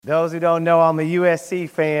Those who don't know, I'm a USC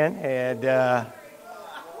fan, and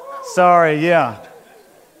sorry, yeah.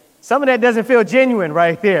 Some of that doesn't feel genuine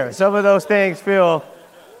right there. Some of those things feel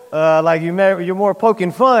like you're more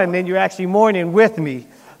poking fun than you're actually mourning with me.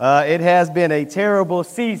 It has been a terrible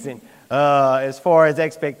season as far as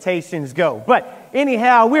expectations go. But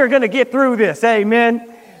anyhow, we're going to get through this,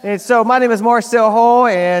 amen. And so my name is Marcel Hall,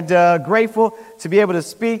 and grateful to be able to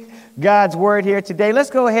speak God's word here today. Let's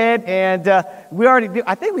go ahead and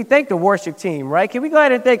I think we thanked the worship team, right? Can we go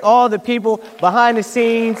ahead and thank all the people behind the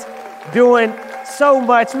scenes doing so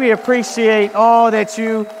much? We appreciate all that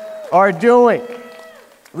you are doing.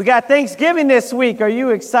 We got Thanksgiving this week. Are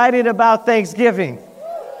you excited about Thanksgiving?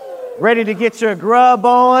 Ready to get your grub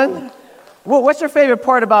on? Well, what's your favorite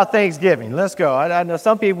part about Thanksgiving? Let's go. I know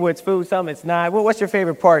some people it's food, some it's not. What's your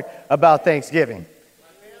favorite part about Thanksgiving?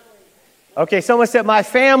 Okay, someone said my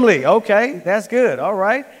family. Okay, that's good. All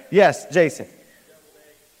right. Yes, Jason.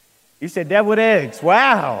 You said deviled eggs.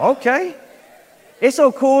 Wow. Okay. It's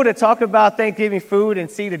so cool to talk about Thanksgiving food and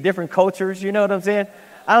see the different cultures. You know what I'm saying?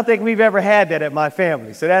 I don't think we've ever had that at my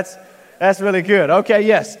family. So that's really good. Okay,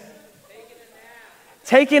 yes.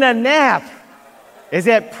 Taking a nap. Is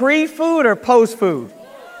that pre-food or post-food?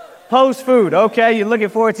 Post-food. Okay, you're looking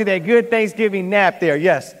forward to that good Thanksgiving nap there.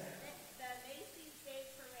 Yes.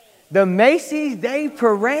 The Macy's Day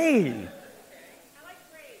Parade. I like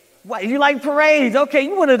parades. What, you like parades? Okay,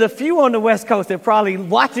 you're one of the few on the West Coast that probably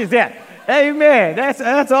watches that. Amen.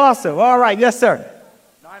 That's awesome. All right, yes, sir.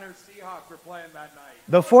 Niners Seahawks were playing that night.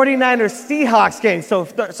 The 49ers Seahawks game. So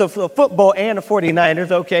football and the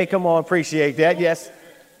 49ers. Okay, come on, appreciate that. Yes.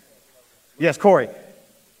 Yes, Corey.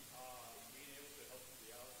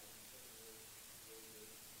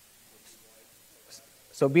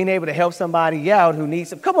 So being able to help somebody out who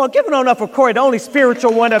needs some. Come on, give it on up for Corey, the only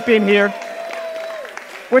spiritual one up in here.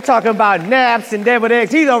 We're talking about naps and deviled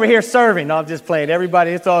eggs. He's over here serving. No, I'm just playing.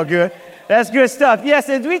 Everybody, it's all good. That's good stuff. Yes,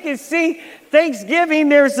 as we can see, Thanksgiving,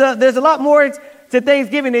 there's a lot more to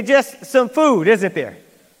Thanksgiving than just some food, isn't there?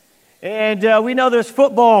 And we know there's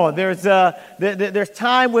football. There's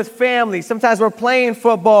time with family. Sometimes we're playing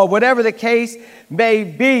football, whatever the case may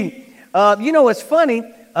be. It's funny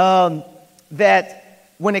that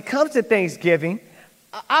when it comes to Thanksgiving,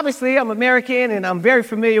 obviously I'm American and I'm very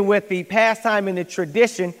familiar with the pastime and the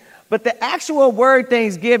tradition, but the actual word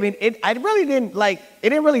Thanksgiving, it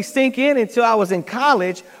didn't really sink in until I was in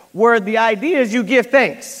college, where the idea is you give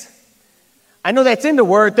thanks. I know that's in the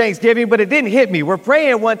word Thanksgiving, but it didn't hit me. We're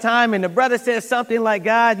praying one time and the brother says something like,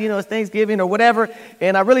 God, it's Thanksgiving or whatever,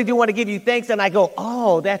 and I really do want to give you thanks. And I go,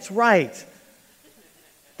 oh, that's right.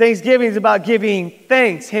 Thanksgiving is about giving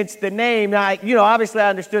thanks, hence the name. Now, obviously I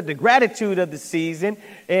understood the gratitude of the season,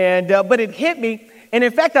 but it hit me. And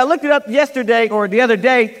in fact, I looked it up yesterday or the other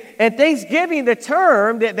day, and Thanksgiving, the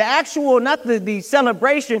term, the actual, not the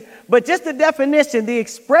celebration, but just the definition, the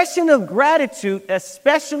expression of gratitude,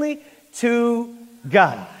 especially to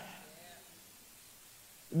God.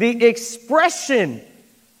 The expression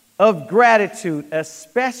of gratitude,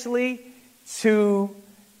 especially to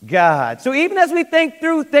God. So even as we think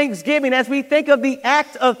through Thanksgiving, as we think of the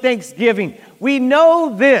act of Thanksgiving, we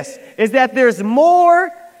know this, is that there's more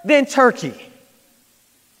than turkey.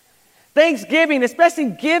 Thanksgiving, especially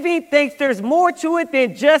giving thanks, there's more to it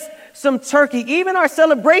than just some turkey. Even our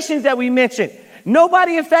celebrations that we mentioned,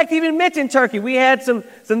 nobody, in fact, even mentioned turkey. We had some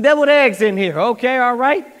deviled eggs in here. Okay, all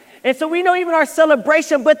right? And so we know even our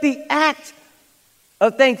celebration, but the act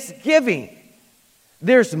of Thanksgiving,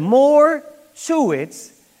 there's more to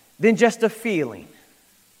it than just a feeling,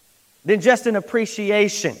 than just an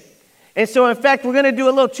appreciation. And so, in fact, we're going to do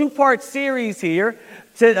a little two-part series here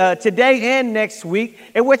today and next week,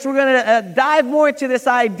 in which we're going to dive more into this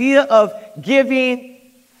idea of giving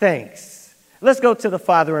thanks. Let's go to the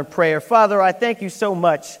Father in prayer. Father, I thank you so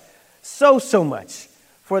much, so much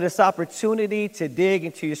for this opportunity to dig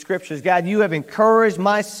into your scriptures. God, you have encouraged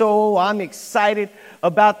my soul. I'm excited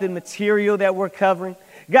about the material that we're covering.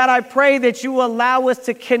 God, I pray that you will allow us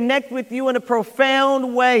to connect with you in a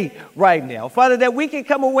profound way right now. Father, that we can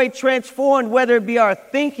come away transformed, whether it be our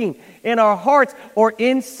thinking, in our hearts, or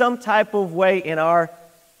in some type of way in our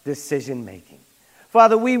decision making.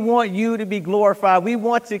 Father, we want you to be glorified. We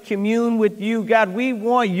want to commune with you. God, we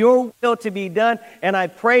want your will to be done, and I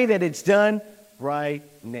pray that it's done right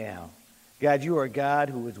now. God, you are a God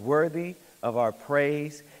who is worthy of our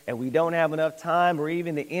praise, and we don't have enough time or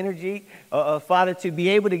even the energy, Father, to be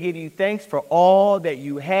able to give you thanks for all that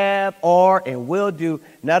you have, are, and will do,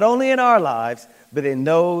 not only in our lives, but in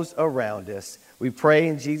those around us. We pray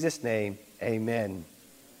in Jesus' name, amen.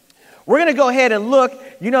 We're going to go ahead and look.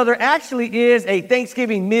 You know, there actually is a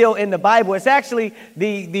Thanksgiving meal in the Bible. It's actually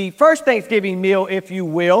the first Thanksgiving meal, if you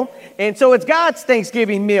will. And so it's God's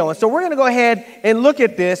Thanksgiving meal. And so we're going to go ahead and look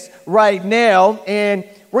at this right now. And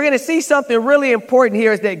we're going to see something really important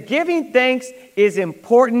here is that giving thanks is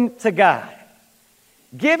important to God.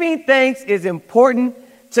 Giving thanks is important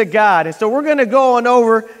to God. And so we're going to go on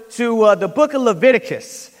over to the book of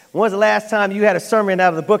Leviticus. When's the last time you had a sermon out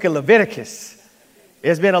of the book of Leviticus?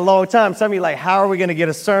 It's been a long time. Some of you are like, how are we going to get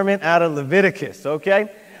a sermon out of Leviticus? Okay.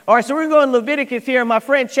 All right. So we're going to Leviticus here. My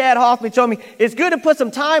friend Chad Hoffman told me it's good to put some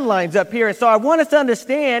timelines up here. And so I want us to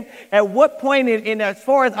understand at what point in as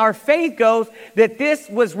far as our faith goes, that this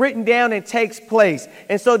was written down and takes place.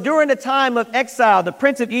 And so during the time of exile, the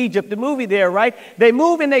Prince of Egypt, the movie there, right? They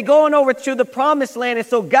move and they going over to the promised land. And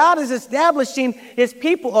so God is establishing his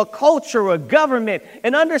people a culture, a government,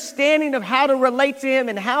 an understanding of how to relate to him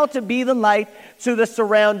and how to be the light to the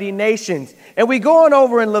surrounding nations. And we go on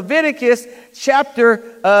over in Leviticus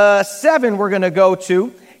chapter 7 we're going to go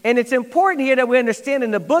to. And it's important here that we understand in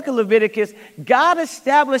the book of Leviticus, God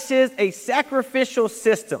establishes a sacrificial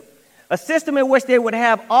system. A system in which they would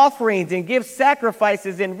have offerings and give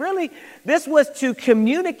sacrifices. And really, this was to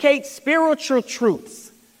communicate spiritual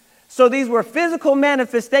truths. So these were physical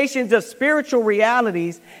manifestations of spiritual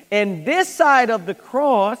realities. And this side of the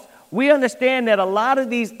cross, we understand that a lot of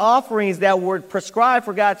these offerings that were prescribed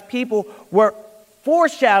for God's people were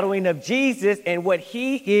foreshadowing of Jesus and what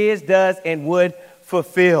he is, does, and would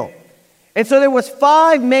fulfill. And so there was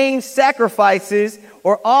 5 main sacrifices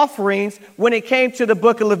or offerings when it came to the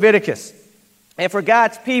book of Leviticus and for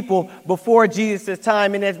God's people before Jesus'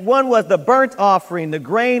 time. And one was the burnt offering, the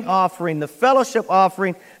grain offering, the fellowship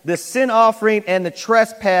offering, the sin offering, and the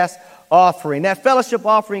trespass offering. That fellowship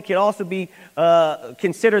offering can also be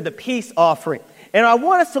considered the peace offering. And I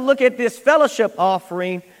want us to look at this fellowship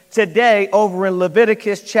offering today over in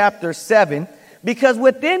Leviticus chapter 7, because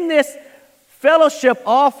within this fellowship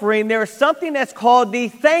offering, there is something that's called the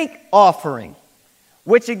thank offering,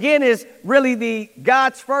 which again is really the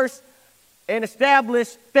God's first and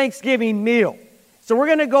established Thanksgiving meal. So we're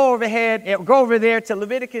going to go over there to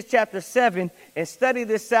Leviticus chapter 7 and study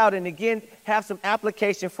this out and again have some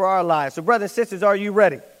application for our lives. So brothers and sisters, are you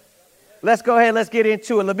ready? Let's go ahead, let's get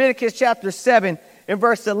into it. Leviticus chapter 7 in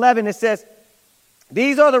verse 11, it says,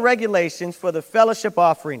 "These are the regulations for the fellowship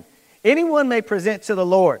offering. Anyone may present to the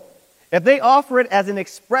Lord. If they offer it as an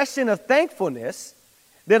expression of thankfulness,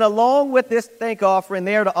 then along with this thank offering,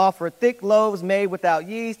 they are to offer thick loaves made without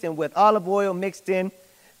yeast and with olive oil mixed in,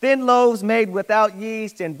 thin loaves made without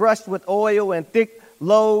yeast and brushed with oil, and thick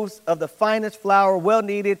loaves of the finest flour, well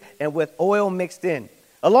kneaded and with oil mixed in.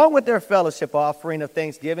 Along with their fellowship offering of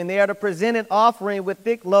thanksgiving, they are to present an offering with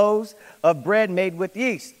thick loaves of bread made with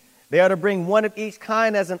yeast. They are to bring one of each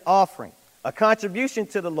kind as an offering, a contribution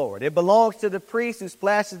to the Lord. It belongs to the priest who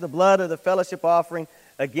splashes the blood of the fellowship offering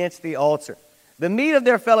against the altar. The meat of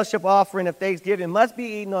their fellowship offering of thanksgiving must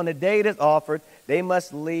be eaten on the day it is offered. They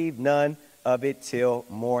must leave none of it till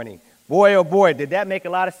morning." Boy, oh boy, did that make a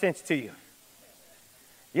lot of sense to you?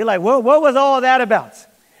 You're like, well, what was all that about?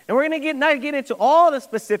 And we're going to not get into all the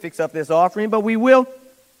specifics of this offering, but we will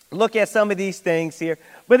look at some of these things here.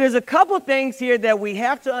 But there's a couple things here that we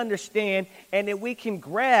have to understand and that we can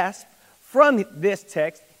grasp from this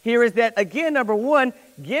text. Here is that, again, number one,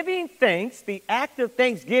 giving thanks, the act of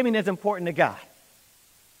thanksgiving is important to God.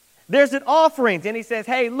 There's an offering, and he says,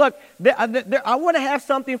 hey, look, I want to have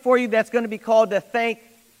something for you that's going to be called the thank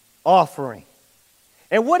offering.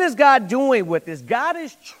 And what is God doing with this? God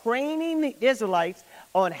is training the Israelites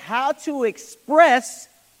on how to express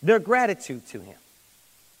their gratitude to him.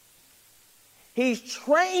 He's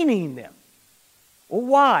training them.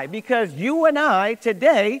 Why? Because you and I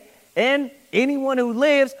today, and anyone who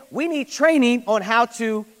lives, we need training on how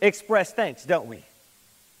to express thanks, don't we?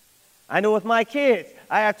 I know with my kids,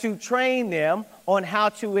 I have to train them on how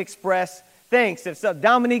to express thanks. If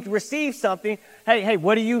Dominique receives something, hey,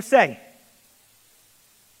 what do you say?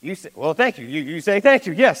 You say, well, thank you. You say thank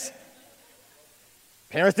you, yes.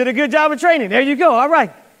 Parents did a good job of training. There you go, all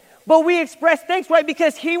right. But we express thanks, right?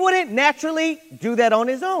 Because he wouldn't naturally do that on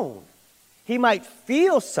his own. He might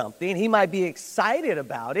feel something. He might be excited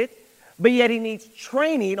about it. But yet he needs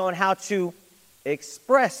training on how to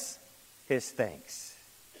express his thanks.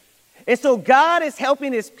 And so God is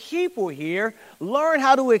helping his people here learn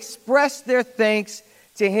how to express their thanks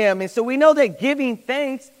to him. And so we know that giving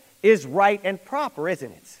thanks is right and proper,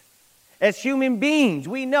 isn't it? As human beings,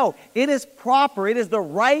 we know it is proper. It is the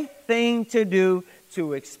right thing to do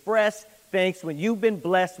to express thanks when you've been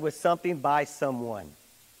blessed with something by someone.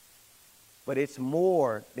 But it's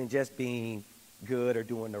more than just being good or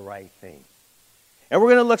doing the right thing. And we're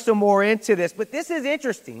going to look some more into this. But this is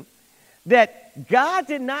interesting that God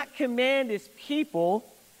did not command his people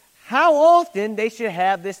how often they should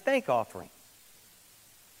have this thank offering.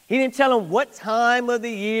 He didn't tell them what time of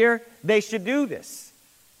the year they should do this.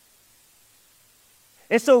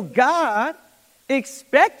 And so God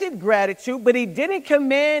expected gratitude, but he didn't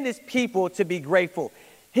command his people to be grateful.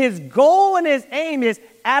 His goal and his aim is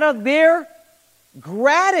out of their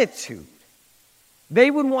gratitude,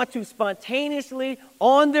 they would want to spontaneously,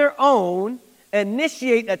 on their own,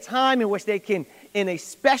 initiate a time in which they can, in a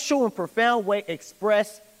special and profound way,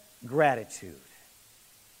 express gratitude.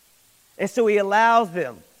 And so he allows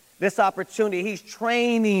them this opportunity. He's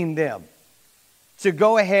training them to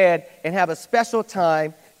go ahead and have a special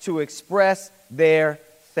time to express their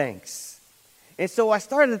thanks. And so I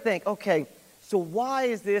started to think, okay, so why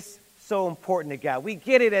is this so important to God? We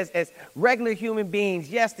get it as regular human beings.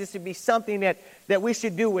 Yes, this should be something that we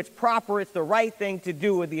should do. It's proper. It's the right thing to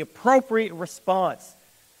do with the appropriate response.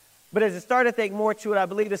 But as I started to think more to it, I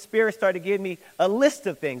believe the Spirit started to give me a list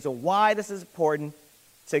of things of why this is important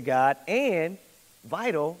to God and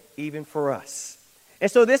vital even for us. And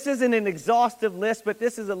so this isn't an exhaustive list, but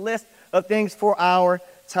this is a list of things for our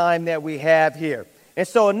time that we have here. And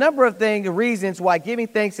so a number of reasons why giving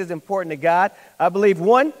thanks is important to God. I believe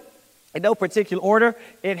one, in no particular order,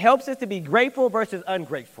 it helps us to be grateful versus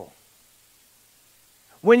ungrateful.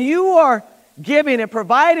 When you are giving and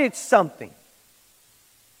provided something,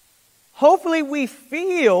 hopefully we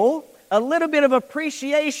feel a little bit of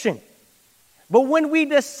appreciation. But when we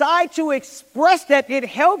decide to express that, it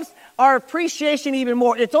helps our appreciation even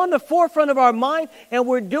more. It's on the forefront of our mind, and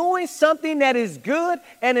we're doing something that is good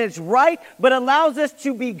and is right, but allows us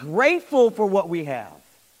to be grateful for what we have,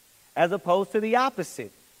 as opposed to the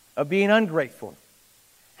opposite of being ungrateful.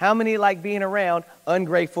 How many like being around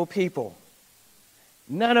ungrateful people?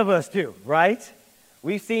 None of us do, right?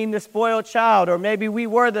 We've seen the spoiled child, or maybe we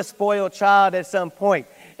were the spoiled child at some point.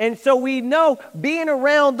 And so we know being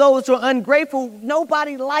around those who are ungrateful,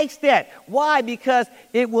 nobody likes that. Why? Because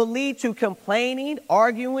it will lead to complaining,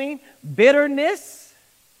 arguing, bitterness,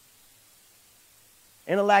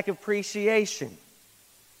 and a lack of appreciation.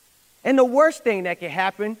 And the worst thing that can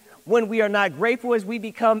happen when we are not grateful is we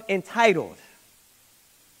become entitled,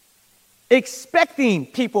 expecting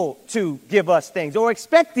people to give us things, or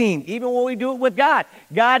expecting, even when we do it with God,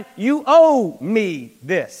 God, you owe me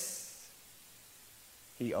this.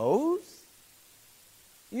 He owes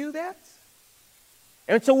you that?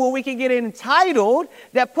 And so when we can get entitled,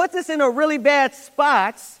 that puts us in a really bad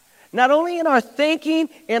spot, not only in our thinking,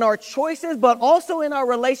 in our choices, but also in our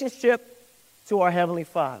relationship to our Heavenly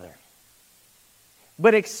Father.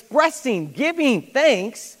 But expressing, giving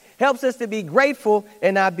thanks helps us to be grateful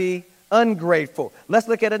and not be ungrateful. Let's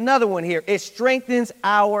look at another one here. It strengthens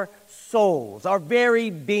our souls, our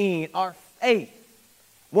very being, our faith,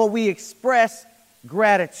 when we express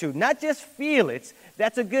gratitude. Not just feel it,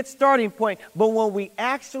 that's a good starting point, but when we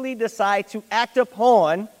actually decide to act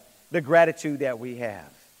upon the gratitude that we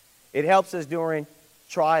have. It helps us during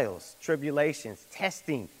trials, tribulations,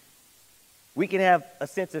 testing. We can have a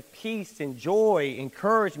sense of peace and joy,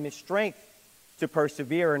 encouragement, strength to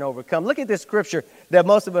persevere and overcome. Look at this scripture that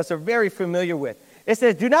most of us are very familiar with. It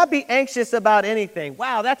says, do not be anxious about anything.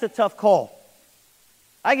 Wow, that's a tough call.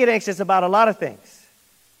 I get anxious about a lot of things.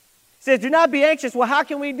 It says, do not be anxious. Well, how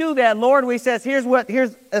can we do that, Lord? We says, here's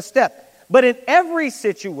a step. But in every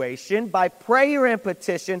situation, by prayer and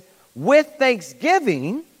petition, with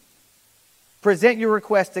thanksgiving, present your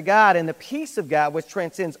request to God, and the peace of God, which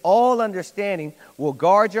transcends all understanding, will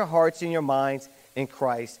guard your hearts and your minds in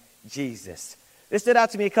Christ Jesus. This stood out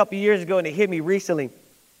to me a couple years ago, and it hit me recently.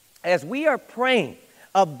 As we are praying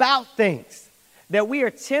about things that we are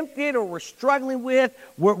tempted or we're struggling with,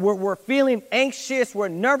 we're feeling anxious, we're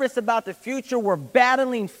nervous about the future, we're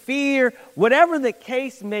battling fear, whatever the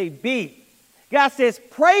case may be, God says,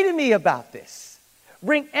 pray to me about this.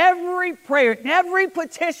 Bring every prayer, every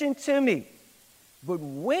petition to me. But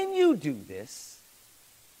when you do this,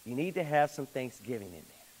 you need to have some thanksgiving in there.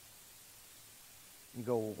 You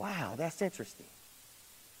go, wow, that's interesting.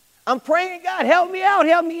 I'm praying, God, help me out,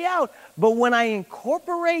 help me out. But when I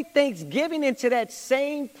incorporate thanksgiving into that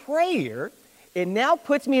same prayer, it now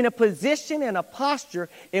puts me in a position and a posture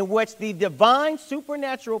in which the divine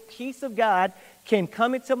supernatural peace of God can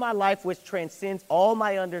come into my life, which transcends all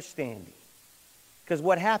my understanding. Because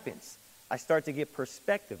what happens? I start to get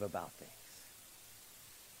perspective about things.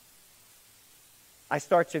 I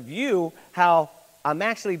start to view how I'm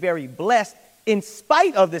actually very blessed in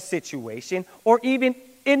spite of the situation, or even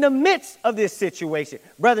in the midst of this situation.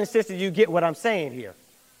 Brothers and sisters, you get what I'm saying here.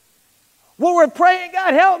 When we're praying,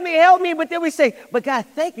 God, help me. But then we say, but God,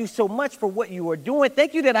 thank you so much for what you are doing.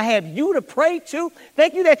 Thank you that I have you to pray to.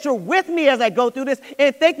 Thank you that you're with me as I go through this.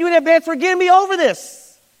 And thank you in advance for getting me over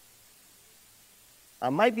this. I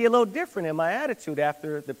might be a little different in my attitude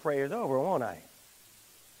after the prayer is over, won't I?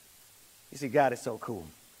 You see, God is so cool.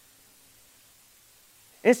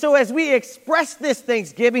 And so as we express this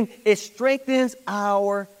thanksgiving, it strengthens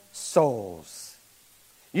our souls.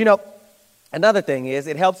 You know, another thing is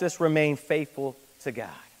it helps us remain faithful to God.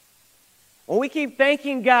 When we keep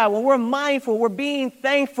thanking God, when we're mindful, we're being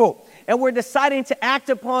thankful, and we're deciding to act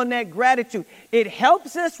upon that gratitude, it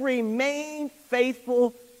helps us remain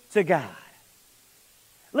faithful to God.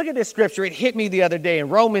 Look at this scripture. It hit me the other day in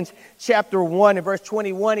Romans chapter 1 and verse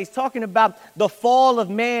 21. He's talking about the fall of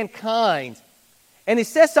mankind. And he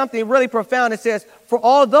says something really profound. It says, for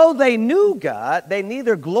although they knew God, they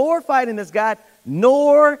neither glorified him as God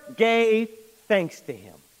nor gave thanks to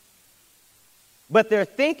him. But their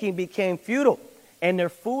thinking became futile, and their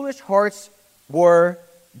foolish hearts were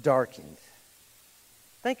darkened.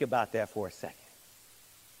 Think about that for a second.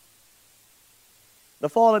 The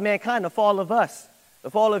fall of mankind, the fall of us,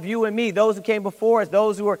 the fall of you and me, those who came before us,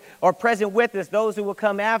 those who are present with us, those who will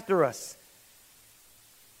come after us.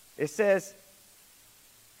 It says,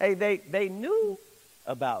 hey, they knew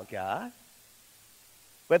about God,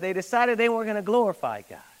 but they decided they weren't going to glorify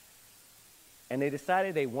God. And they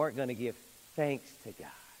decided they weren't going to give thanks to God.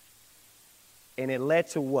 And it led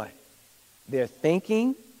to what? Their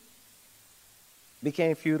thinking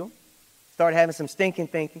became futile, started having some stinking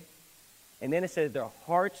thinking. And then it says their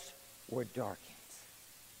hearts were darkened.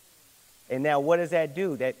 And now what does that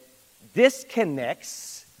do? That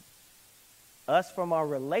disconnects us from our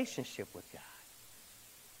relationship with God.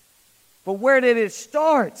 But where did it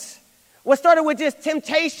start? Well, it started with just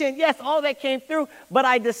temptation. Yes, all that came through. But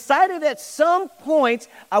I decided at some point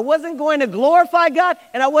I wasn't going to glorify God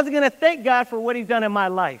and I wasn't going to thank God for what he's done in my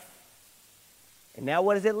life. And now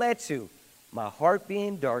what has it led to? My heart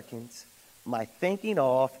being darkened, my thinking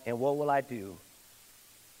off, and what will I do?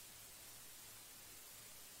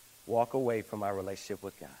 Walk away from my relationship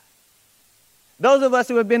with God. Those of us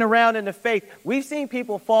who have been around in the faith, we've seen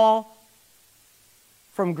people fall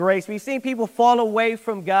from grace. We've seen people fall away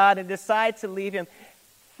from God and decide to leave him.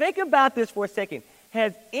 Think about this for a second.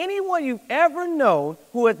 Has anyone you've ever known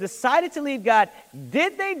who has decided to leave God,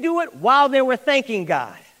 did they do it while they were thanking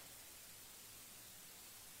God?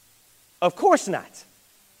 Of course not.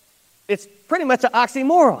 It's pretty much an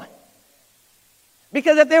oxymoron.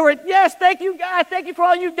 Because if they were, yes, thank you, God, thank you for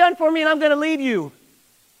all you've done for me, and I'm going to leave you.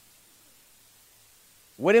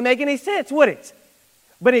 Wouldn't make any sense, would it?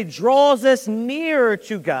 But it draws us nearer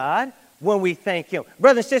to God when we thank him.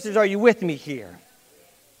 Brothers and sisters, are you with me here?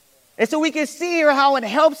 And so we can see here how it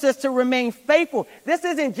helps us to remain faithful. This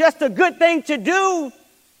isn't just a good thing to do.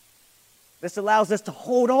 This allows us to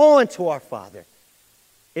hold on to our Father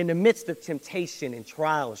in the midst of temptation and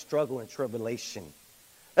trial, struggle, and tribulation.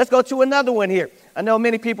 Let's go to another one here. I know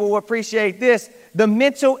many people will appreciate this, the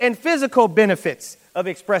mental and physical benefits of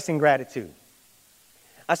expressing gratitude.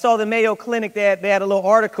 I saw the Mayo Clinic, they had a little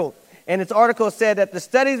article, and its article said that the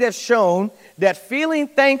studies have shown that feeling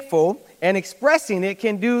thankful and expressing it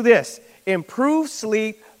can do this: improve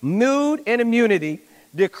sleep, mood, and immunity,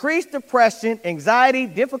 decrease depression, anxiety,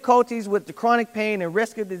 difficulties with the chronic pain and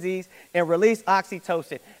risk of disease, and release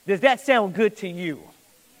oxytocin. Does that sound good to you?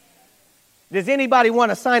 Does anybody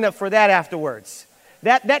want to sign up for that afterwards?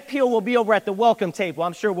 That pill will be over at the welcome table.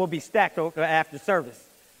 I'm sure we'll be stacked over after service.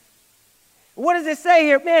 What does it say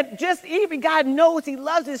here? Man, just even God knows he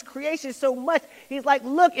loves his creation so much. He's like,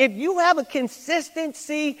 look, if you have a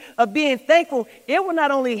consistency of being thankful, it will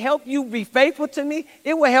not only help you be faithful to me,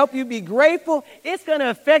 it will help you be grateful. It's going to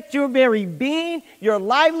affect your very being, your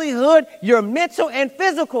livelihood, your mental and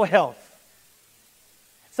physical health.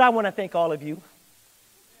 So I want to thank all of you.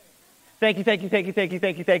 Thank you, thank you, thank you, thank you,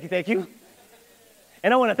 thank you, thank you, thank you.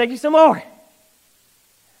 And I want to thank you some more.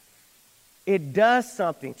 It does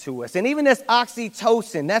something to us. And even this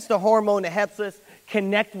oxytocin, that's the hormone that helps us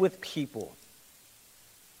connect with people,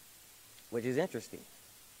 which is interesting.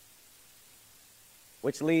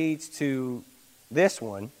 Which leads to this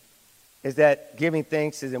one, is that giving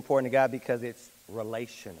thanks is important to God because it's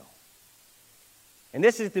relational. And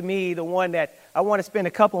this is, to me, the one that I want to spend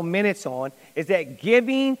a couple minutes on, is that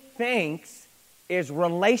giving thanks is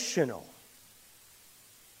relational.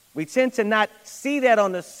 We tend to not see that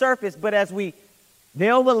on the surface, but as we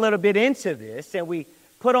delve a little bit into this and we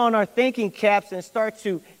put on our thinking caps and start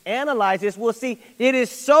to analyze this, we'll see it is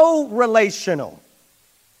so relational.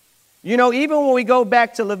 You know, even when we go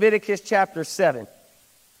back to Leviticus chapter 7,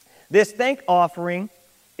 this thank offering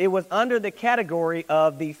it was under the category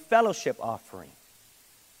of the fellowship offering.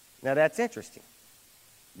 Now that's interesting.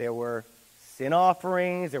 There were sin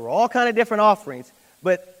offerings, there were all kinds of different offerings,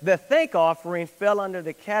 but the thank offering fell under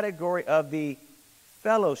the category of the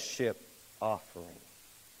fellowship offering.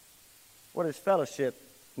 What does fellowship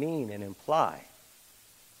mean and imply?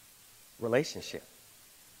 Relationship.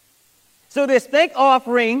 So this thank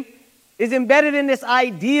offering is embedded in this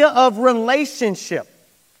idea of relationship.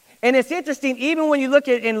 And it's interesting, even when you look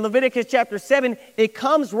at in Leviticus chapter 7, it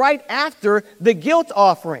comes right after the guilt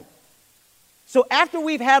offering. So after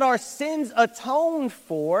we've had our sins atoned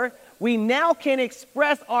for, we now can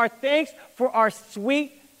express our thanks for our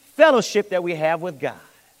sweet fellowship that we have with God.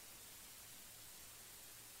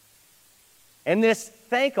 And this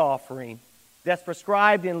thank offering that's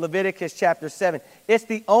prescribed in Leviticus chapter 7, it's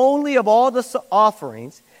the only of all the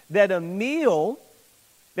offerings that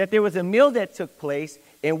there was a meal that took place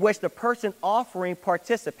in which the person offering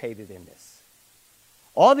participated in this.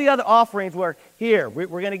 All the other offerings were, here, we're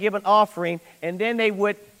going to give an offering, and then they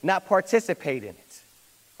would not participate in it.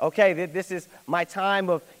 Okay, this is my time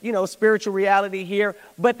of, spiritual reality here.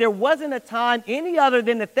 But there wasn't a time any other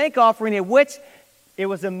than the thank offering in which it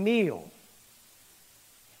was a meal.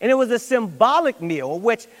 And it was a symbolic meal in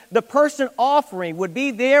which the person offering would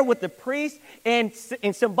be there with the priest, and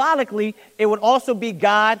symbolically, it would also be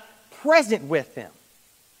God present with them.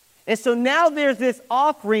 And so now there's this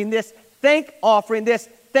offering, this thank offering, this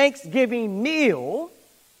Thanksgiving meal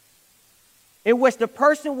in which the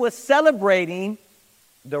person was celebrating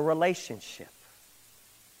the relationship,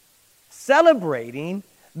 celebrating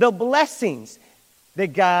the blessings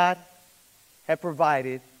that God had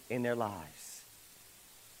provided in their lives.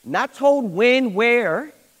 Not told when,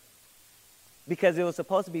 where, because it was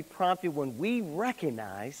supposed to be prompted when we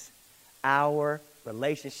recognize our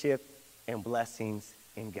relationship and blessings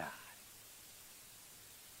in God.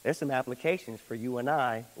 There's some applications for you and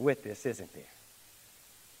I with this, isn't there?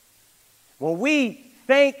 When we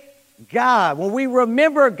thank God, when we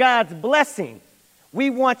remember God's blessing, we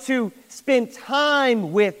want to spend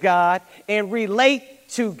time with God and relate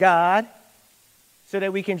to God so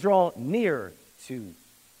that we can draw nearer to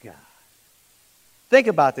God. Think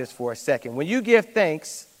about this for a second. When you give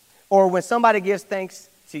thanks, or when somebody gives thanks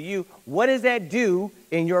to you, what does that do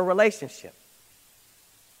in your relationship?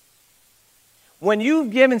 When you've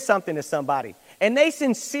given something to somebody, and they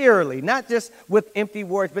sincerely, not just with empty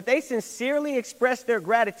words, but they sincerely express their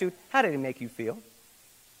gratitude, how did it make you feel?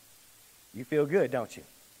 You feel good, don't you?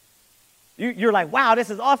 You're like, wow, this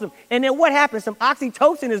is awesome. And then what happens? Some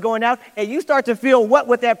oxytocin is going out, and you start to feel what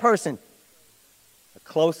with that person? A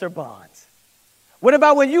closer bond. What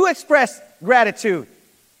about when you express gratitude?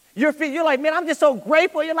 You're like, man, I'm just so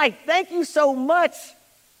grateful. You're like, thank you so much.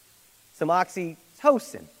 Some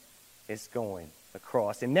oxytocin is going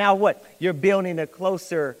across. And now what? You're building a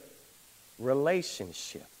closer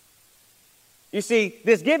relationship. You see,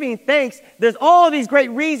 this giving thanks, there's all these great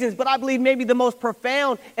reasons, but I believe maybe the most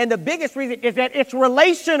profound and the biggest reason is that it's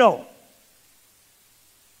relational.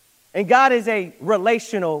 And God is a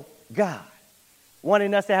relational God,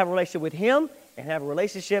 wanting us to have a relationship with Him and have a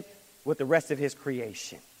relationship with the rest of His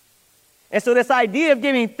creation. And so this idea of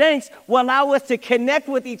giving thanks will allow us to connect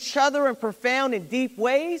with each other in profound and deep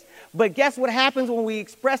ways. But guess what happens when we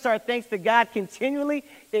express our thanks to God continually?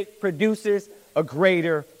 It produces a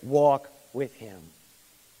greater walk with Him.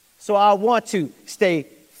 So I want to stay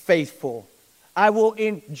faithful. I will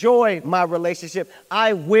enjoy my relationship.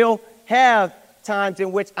 I will have times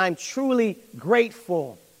in which I'm truly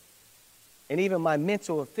grateful. And even my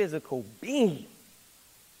mental and physical being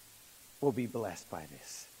will be blessed by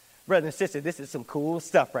this. Brothers and sisters, this is some cool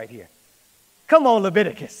stuff right here. Come on,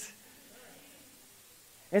 Leviticus.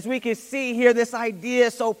 As we can see here, this idea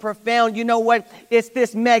is so profound. You know what? It's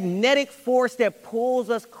this magnetic force that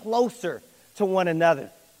pulls us closer to one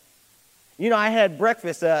another. I had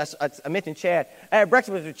breakfast. I mentioned Chad. I had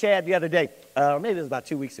breakfast with Chad the other day. Maybe it was about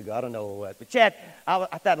 2 weeks ago. I don't know what. But Chad, I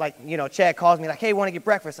thought Chad calls me like, hey, want to get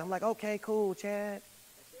breakfast? I'm like, okay, cool, Chad.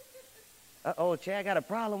 Chad got a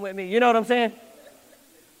problem with me. You know what I'm saying?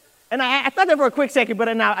 And I thought that for a quick second,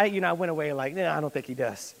 but now I went away like, I don't think he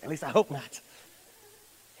does. At least I hope not.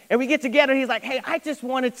 And we get together, and he's like, hey, I just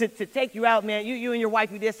wanted to take you out, man. You and your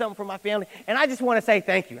wife, you did something for my family, and I just want to say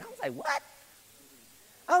thank you. I was like, what?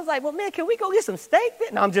 I was like, well, man, can we go get some steak?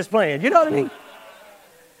 No, I'm just playing. You know what I mean?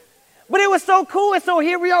 But it was so cool, and so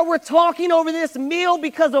here we are. We're talking over this meal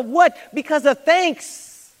because of what? Because of thanks.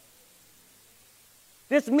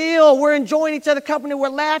 This meal, we're enjoying each other's company, we're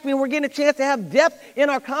laughing, we're getting a chance to have depth in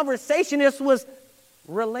our conversation. This was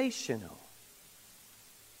relational.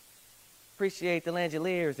 Appreciate the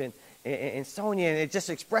Langeliers and Sonia, and just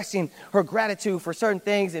expressing her gratitude for certain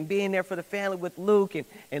things and being there for the family with Luke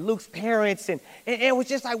and Luke's parents. And it was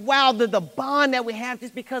just like, wow, the bond that we have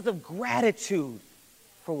just because of gratitude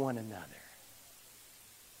for one another.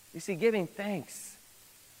 You see, giving thanks,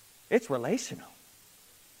 it's relational.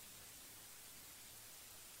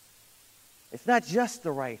 It's not just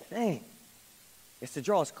the right thing. It's to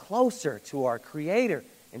draw us closer to our Creator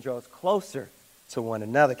and draw us closer to one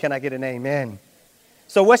another. Can I get an amen?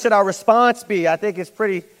 So what should our response be? I think it's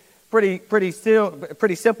pretty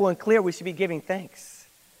simple and clear. We should be giving thanks.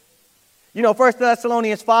 You know, 1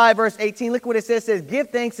 Thessalonians 5, verse 18, look what it says. It says, give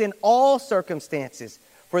thanks in all circumstances,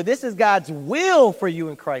 for this is God's will for you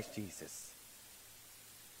in Christ Jesus.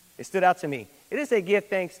 It stood out to me. It didn't say give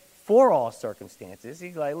thanks for all circumstances.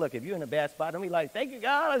 He's like, look, if you're in a bad spot, don't be like, thank you,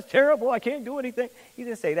 God, it's terrible, I can't do anything. He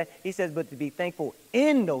didn't say that. He says, but to be thankful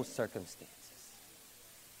in those circumstances.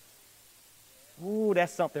 Ooh,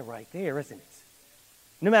 that's something right there, isn't it?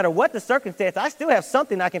 No matter what the circumstance, I still have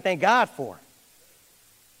something I can thank God for.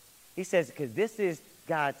 He says, because this is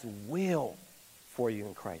God's will for you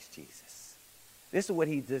in Christ Jesus. This is what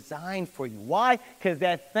he designed for you. Why? Because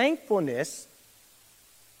that thankfulness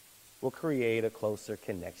will create a closer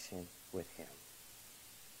connection with him.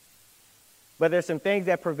 But there's some things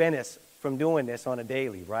that prevent us from doing this on a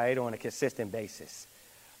daily, right, on a consistent basis.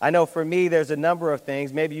 I know for me, there's a number of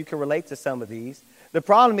things. Maybe you can relate to some of these. The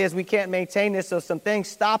problem is we can't maintain this, so some things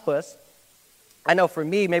stop us. I know for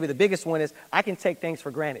me, maybe the biggest one is I can take things for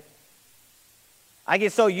granted. I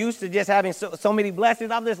get so used to just having so many blessings.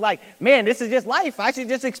 I'm just like, man, this is just life. I should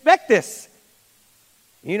just expect this.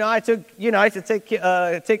 You know, I used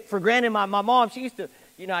to take for granted my mom. She used to,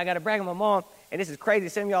 I got to brag on my mom, and this is crazy.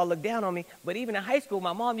 Some of y'all look down on me, but even in high school,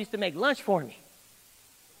 my mom used to make lunch for me.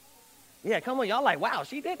 Yeah, come on, y'all like, wow,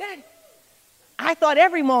 she did that? I thought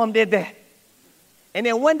every mom did that. And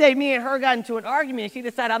then one day, me and her got into an argument, and she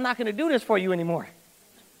decided, I'm not going to do this for you anymore.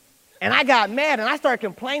 And I got mad, and I started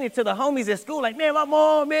complaining to the homies at school, like, man, my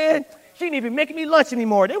mom, man, she didn't even make me lunch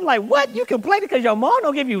anymore. They were like, what? You complaining because your mom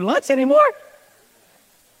don't give you lunch anymore?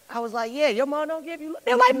 I was like, yeah, your mom don't give you lunch?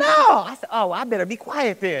 They were like, no. I said, oh, I better be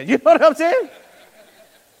quiet then. You know what I'm saying?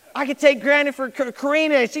 I could take granted for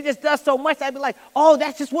Karina, and she just does so much. I'd be like, oh,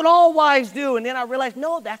 that's just what all wives do. And then I realized,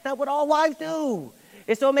 no, that's not what all wives do.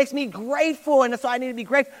 And so it makes me grateful, and so I need to be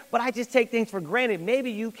grateful. But I just take things for granted.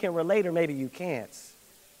 Maybe you can relate, or maybe you can't.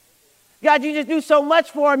 God, you just do so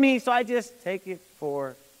much for me, so I just take it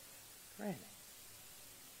for granted.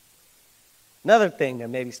 Another thing that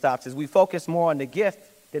maybe stops is we focus more on the gift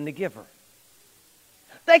than the giver.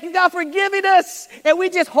 Thank you, God, for giving us. And we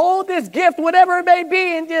just hold this gift, whatever it may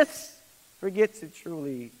be, and just forget to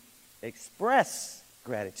truly express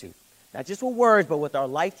gratitude. Not just with words, but with our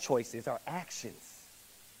life choices, our actions.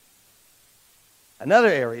 Another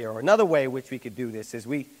area or another way in which we could do this is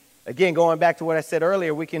again, going back to what I said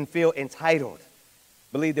earlier, we can feel entitled,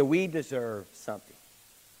 believe that we deserve something.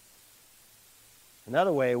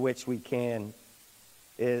 Another way in which we can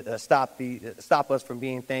stop us from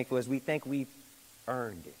being thankful is we think we've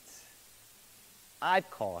earned it. I've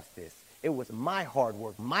caused this. It was my hard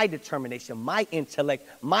work, my determination, my intellect,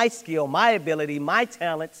 my skill, my ability, my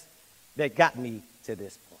talents that got me to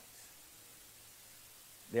this point.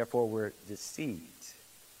 Therefore, we're deceived,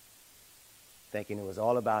 thinking it was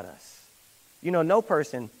all about us. No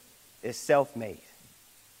person is self-made.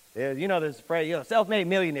 There's a phrase, self-made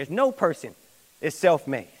millionaires. No person is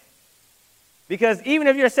self-made. Because even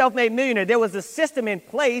if you're a self-made millionaire, there was a system in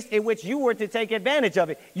place in which you were to take advantage of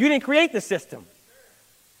it. You didn't create the system.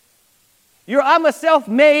 I'm a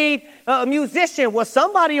self-made musician. Well,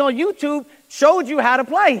 somebody on YouTube showed you how to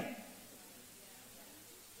play.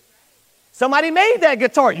 Somebody made that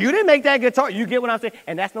guitar. You didn't make that guitar. You get what I'm saying?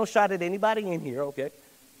 And that's no shot at anybody in here, okay?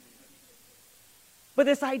 But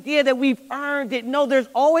this idea that we've earned it, no, there's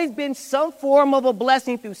always been some form of a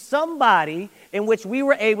blessing through somebody in which we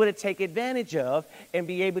were able to take advantage of and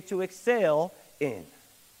be able to excel in.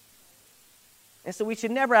 And so we should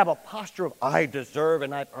never have a posture of, I deserve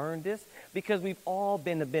and I've earned this, because we've all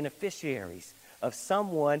been the beneficiaries of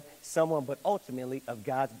someone, but ultimately of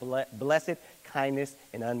God's blessed kindness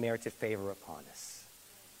and unmerited favor upon us.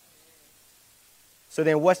 So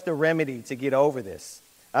then what's the remedy to get over this?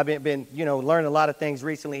 I've been learning a lot of things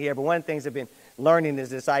recently here, but one of the things I've been learning is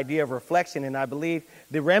this idea of reflection, and I believe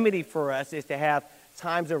the remedy for us is to have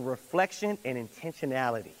times of reflection and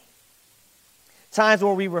intentionality. Times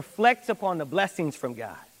where we reflect upon the blessings from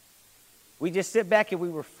God. We just sit back and we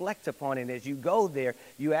reflect upon it. As you go there,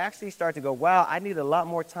 you actually start to go, wow, I need a lot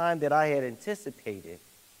more time than I had anticipated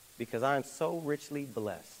because I'm so richly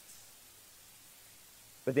blessed.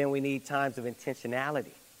 But then we need times of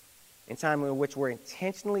intentionality. in time in which we're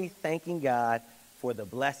intentionally thanking God for the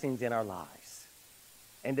blessings in our lives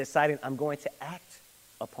and deciding I'm going to act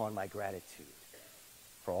upon my gratitude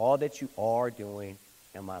for all that you are doing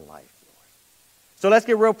in my life, Lord. So let's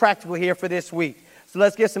get real practical here for this week. So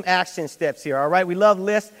let's get some action steps here, all right? We love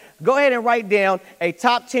lists. Go ahead and write down a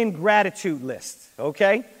top 10 gratitude list,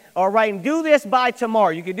 okay? All right, and do this by tomorrow.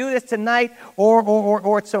 You can do this tonight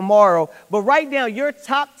or tomorrow. But write down your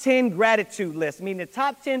top 10 gratitude list, meaning the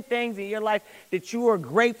top 10 things in your life that you are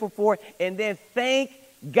grateful for, and then thank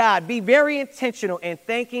God. Be very intentional in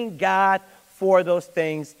thanking God for those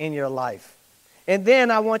things in your life. And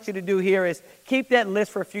then I want you to do here is keep that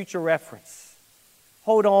list for future reference.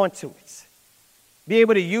 Hold on to it. Be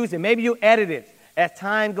able to use it. Maybe you edit it as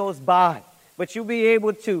time goes by, but you'll be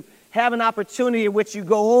able to have an opportunity in which you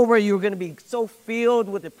go over. You're going to be so filled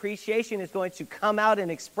with appreciation. It's going to come out in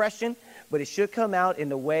expression, but it should come out in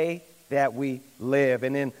the way that we live.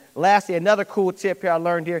 And then lastly, another cool tip here I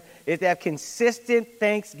learned here is to have consistent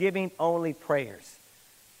Thanksgiving-only prayers.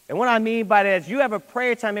 And what I mean by that is you have a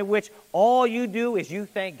prayer time in which all you do is you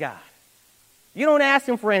thank God. You don't ask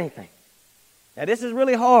him for anything. Now, this is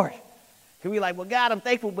really hard. You'll be like, well, God, I'm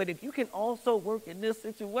thankful, but if you can also work in this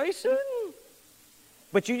situation.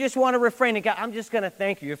 But you just want to refrain and God, I'm just going to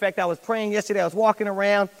thank you. In fact, I was praying yesterday. I was walking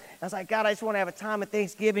around. I was like, God, I just want to have a time of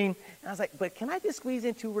Thanksgiving. And I was like, but can I just squeeze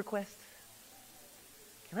in 2 requests?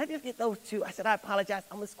 Can I just get those 2? I said, I apologize.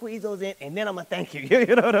 I'm going to squeeze those in, and then I'm going to thank you.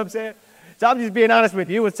 You know what I'm saying? So I'm just being honest with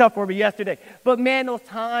you. It was tough for me yesterday. But, man, those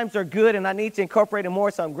times are good, and I need to incorporate them more,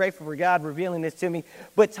 so I'm grateful for God revealing this to me.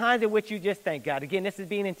 But times in which you just thank God. Again, this is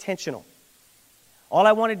being intentional. All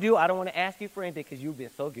I want to do, I don't want to ask you for anything because you've been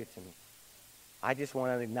so good to me. I just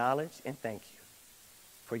want to acknowledge and thank you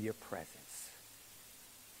for your presence,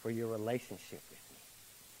 for your relationship with me,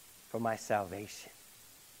 for my salvation,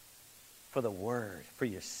 for the word, for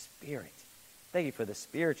your spirit. Thank you for the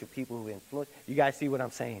spiritual people who influence. You guys see what I'm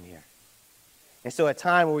saying here? And so a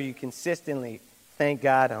time where you consistently thank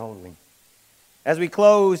God only. As we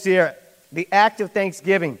close here, the act of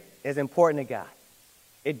thanksgiving is important to God.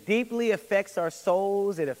 It deeply affects our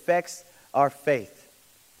souls. It affects our faith.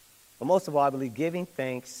 But most of all, I believe giving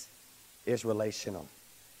thanks is relational.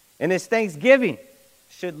 And this thanksgiving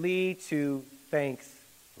should lead to thanks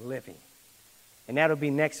living. And that'll be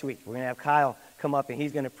next week. We're going to have Kyle come up, and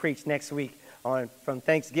he's going to preach next week on from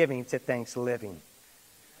Thanksgiving to thanks living.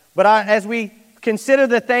 But as we consider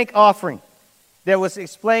the thank offering that was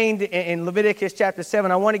explained in Leviticus chapter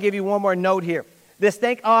 7, I want to give you one more note here. This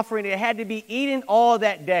thank offering, it had to be eaten all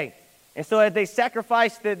that day. And so as they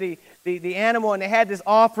sacrificed the animal and they had this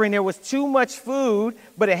offering, there was too much food,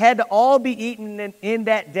 but it had to all be eaten in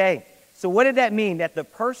that day. So what did that mean? That the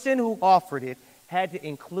person who offered it had to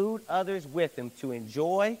include others with him to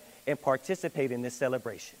enjoy and participate in this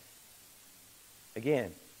celebration.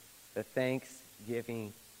 Again, the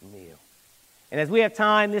Thanksgiving meal. And as we have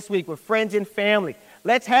time this week with friends and family,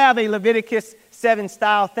 let's have a Leviticus 7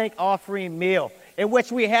 style thank offering meal in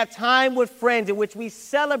which we have time with friends, in which we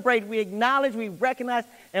celebrate, we acknowledge, we recognize,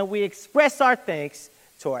 and we express our thanks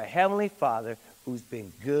to our Heavenly Father who's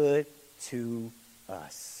been good to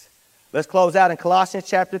us. Let's close out in Colossians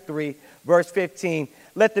chapter 3, verse 15.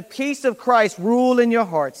 Let the peace of Christ rule in your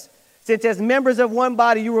hearts, since as members of one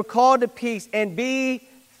body you were called to peace, and be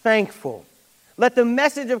thankful. Let the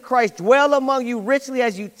message of Christ dwell among you richly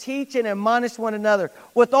as you teach and admonish one another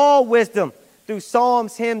with all wisdom, through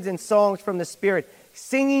psalms, hymns, and songs from the Spirit,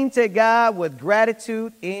 singing to God with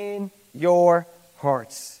gratitude in your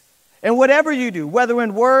hearts. And whatever you do, whether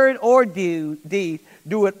in word or deed,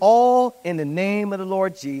 do it all in the name of the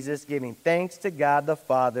Lord Jesus, giving thanks to God the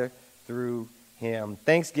Father through him.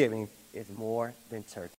 Thanksgiving is more than turkey.